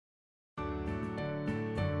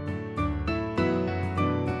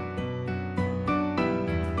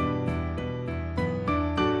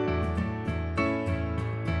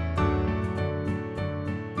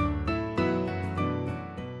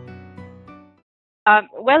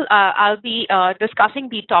I'll be discussing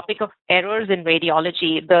the topic of errors in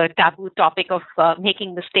radiology, the taboo topic of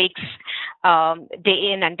making mistakes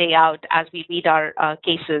day in and day out as we read our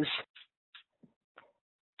cases.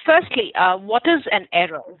 Firstly, what is an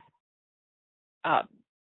error?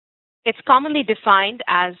 It's commonly defined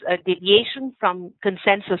as a deviation from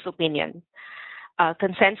consensus opinion,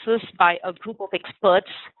 consensus by a group of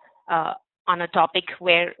experts on a topic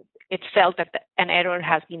where it's felt that an error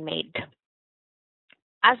has been made.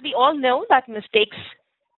 As we all know, that mistakes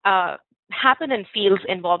happen in fields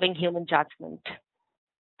involving human judgment.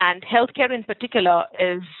 And healthcare in particular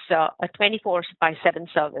is a 24/7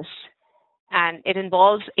 service. And it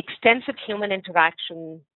involves extensive human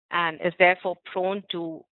interaction and is therefore prone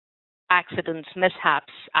to accidents,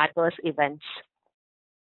 mishaps, adverse events.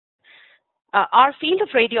 Our field of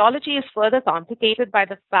radiology is further complicated by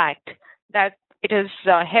the fact that it is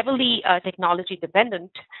heavily technology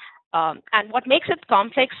dependent. And what makes it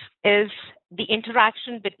complex is the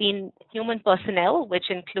interaction between human personnel, which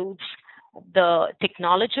includes the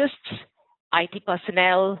technologists, IT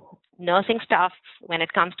personnel, nursing staff when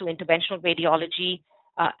it comes to interventional radiology,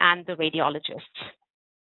 and the radiologists.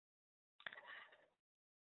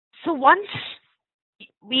 So once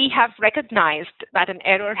we have recognized that an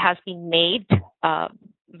error has been made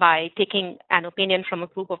by taking an opinion from a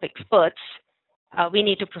group of experts, we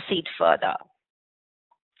need to proceed further.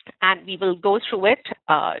 And we will go through it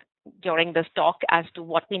during this talk as to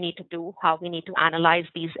what we need to do, how we need to analyze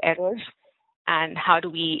these errors, and how do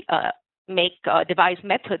we devise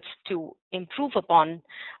methods to improve upon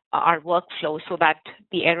our workflow so that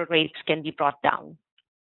the error rates can be brought down.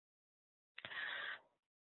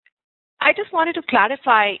 I just wanted to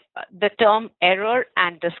clarify the term error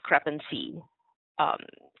and discrepancy.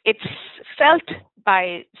 It's felt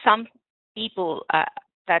by some people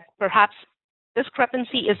that perhaps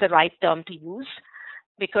discrepancy is the right term to use,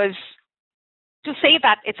 because to say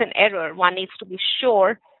that it's an error, one needs to be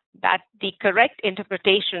sure that the correct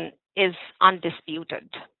interpretation is undisputed.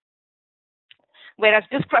 Whereas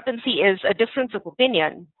discrepancy is a difference of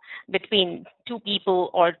opinion between two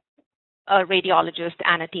people or a radiologist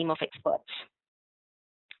and a team of experts.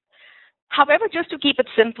 However, just to keep it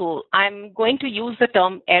simple, I'm going to use the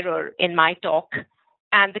term error in my talk,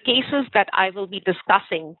 and the cases that I will be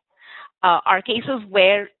discussing are cases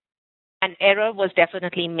where an error was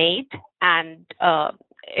definitely made, and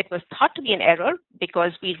it was thought to be an error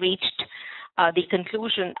because we reached the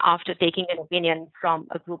conclusion after taking an opinion from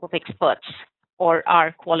a group of experts or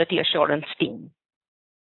our quality assurance team.